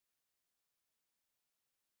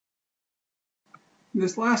In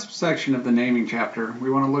this last section of the naming chapter, we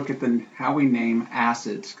want to look at how we name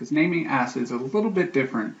acids, because naming acids is a little bit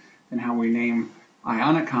different than how we name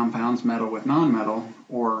ionic compounds, metal with nonmetal,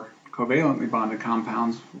 or covalently bonded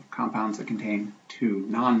compounds, compounds that contain two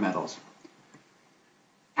nonmetals.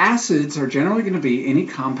 Acids are generally going to be any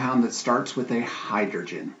compound that starts with a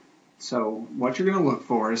hydrogen. So what you're going to look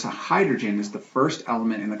for is a hydrogen is the first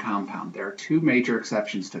element in the compound. There are two major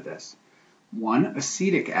exceptions to this. One,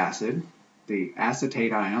 acetic acid, the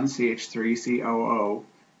acetate ion, CH3COO,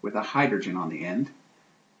 with a hydrogen on the end,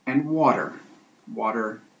 and water.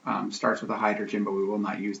 Water starts with a hydrogen, but we will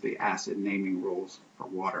not use the acid naming rules for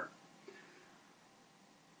water.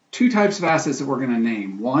 Two types of acids that we're going to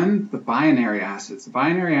name. One, the binary acids. The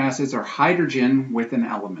binary acids are hydrogen with an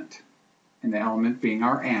element, and the element being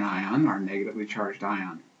our anion, our negatively charged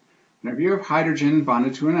ion. Whenever you have hydrogen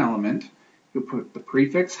bonded to an element, you'll put the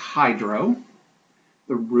prefix hydro,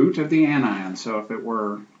 the root of the anion. So if it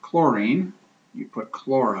were chlorine, you put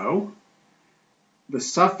chloro, the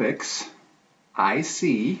suffix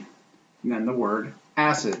IC, and then the word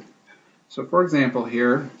acid. So for example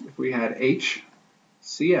here, if we had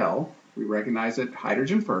HCl, we recognize it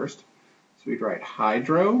hydrogen first, so we'd write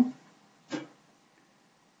hydro,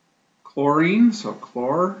 chlorine, so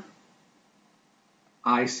chlor,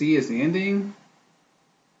 IC is the ending,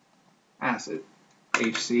 acid.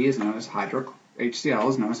 HCl is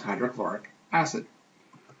known as hydrochloric acid.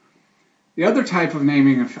 The other type of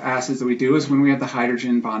naming of acids that we do is when we have the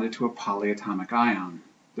hydrogen bonded to a polyatomic ion.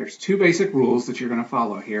 There's two basic rules that you're going to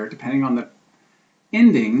follow here depending on the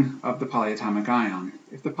ending of the polyatomic ion.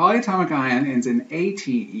 If the polyatomic ion ends in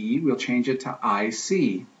ATE, we'll change it to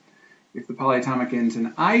IC. If the polyatomic ends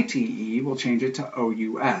in ITE, we'll change it to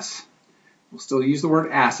OUS. We'll still use the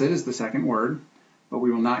word acid as the second word, but we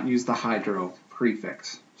will not use the hydro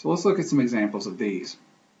prefix. So let's look at some examples of these.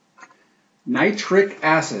 Nitric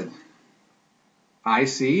acid,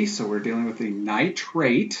 IC, so we're dealing with the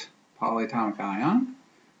nitrate polyatomic ion.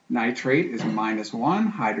 Nitrate is -1,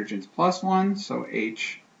 hydrogen's +1, so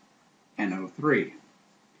HNO3.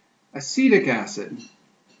 Acetic acid,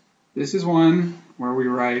 this is one where we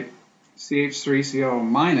write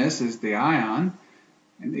CH3COO- is the ion,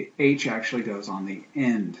 and the H actually goes on the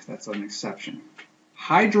end. That's an exception.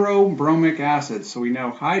 Hydrobromic acid, so we know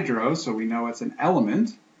hydro, so we know it's an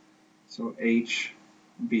element, so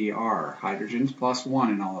HBr, hydrogen's +1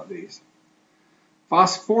 in all of these.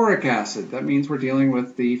 Phosphoric acid, that means we're dealing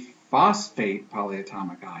with the phosphate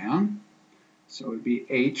polyatomic ion, so it would be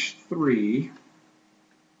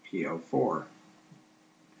H3PO4.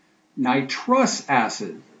 Nitrous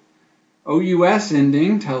acid, OUS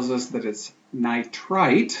ending tells us that it's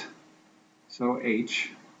nitrite, so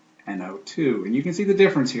HNO2. And you can see the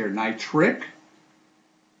difference here. Nitric,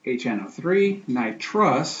 HNO3,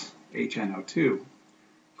 nitrous, HNO2.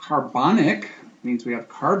 Carbonic means we have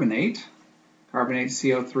carbonate. Carbonate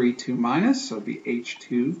CO3 2-, so it would be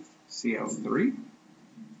H2CO3.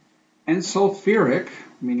 And sulfuric,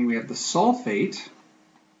 meaning we have the sulfate,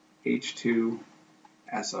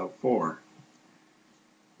 H2SO4.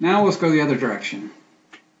 Now let's go the other direction.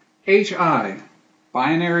 HI,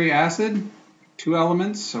 binary acid, two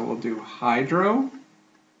elements, so we'll do hydro,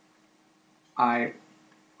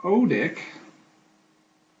 iodic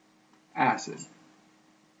acid.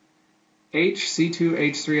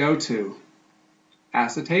 HC2H3O2,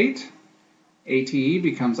 acetate, ATE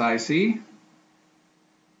becomes IC,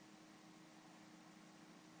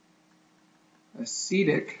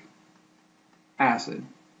 acetic acid.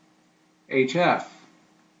 HF,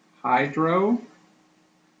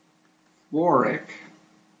 hydrofluoric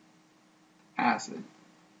acid.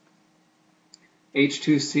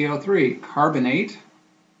 H2CO3, carbonate,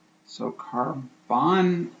 so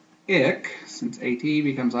carbonic, since ATE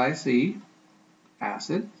becomes IC,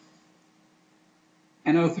 acid.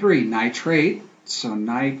 NO3, nitrate, so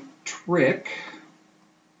nitric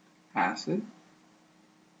acid.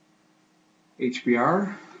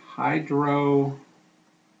 HBr, hydrobromic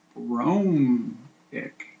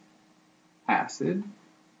acid.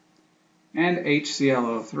 And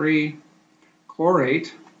HClO3, chlorate,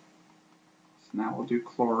 so now we'll do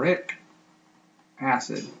chloric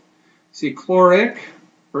acid. See, chloric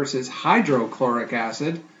versus hydrochloric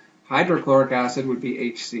acid. Hydrochloric acid would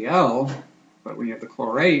be HCl, but when you have the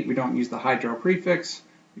chlorate, we don't use the hydro prefix,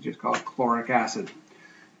 we just call it chloric acid.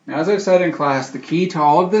 Now, as I've said in class, the key to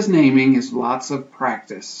all of this naming is lots of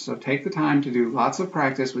practice. So take the time to do lots of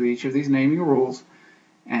practice with each of these naming rules,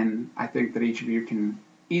 and I think that each of you can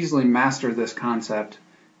easily master this concept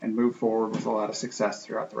and move forward with a lot of success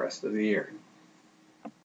throughout the rest of the year.